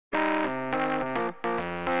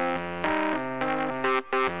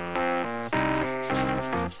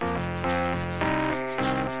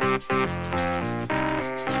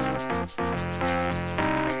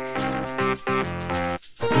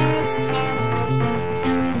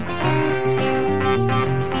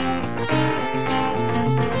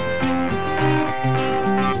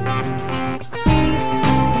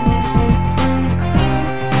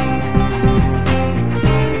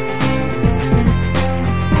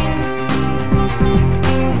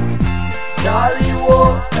Charlie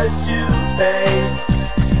wore a toupee.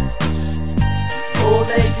 All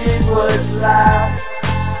they did was laugh,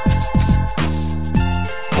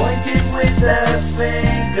 pointed with their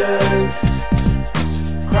fingers,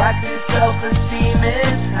 cracked his self-esteem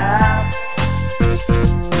in half.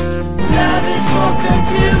 Love is for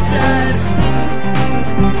computers.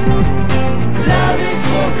 Love is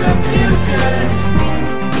for computers.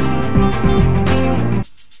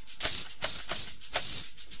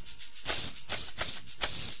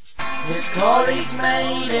 His colleagues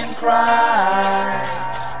made him cry,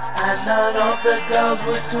 and none of the girls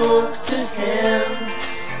would talk to him.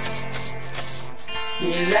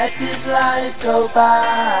 He let his life go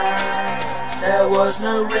by. There was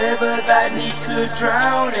no river that he could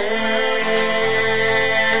drown in.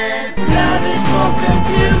 Love is for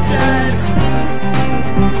computers.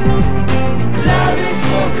 Love is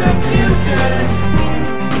for computers.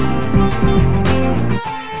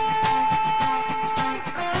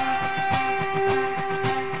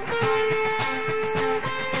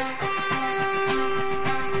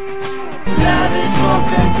 Love is for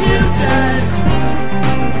computers.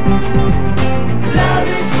 Love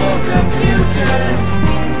is for computers.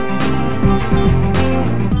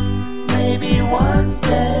 Maybe one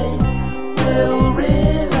day we'll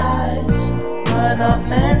realize we're not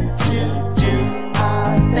meant to do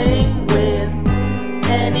our thing with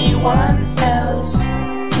anyone else,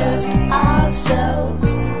 just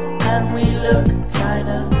ourselves, and we look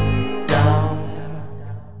kinda dumb.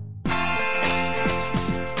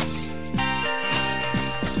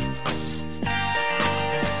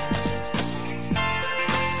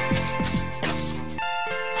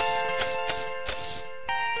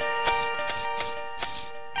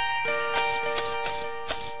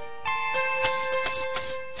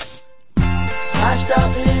 Smashed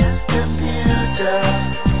up his computer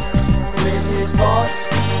with his boss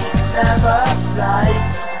he never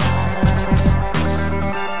liked.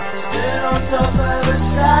 Stood on top of a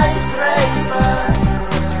skyscraper,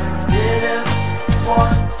 didn't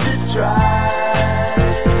want to try.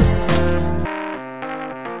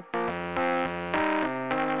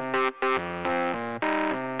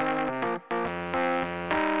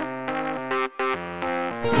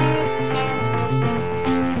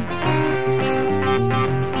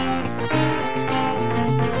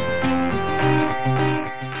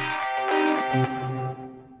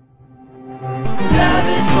 Love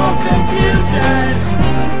is for computers.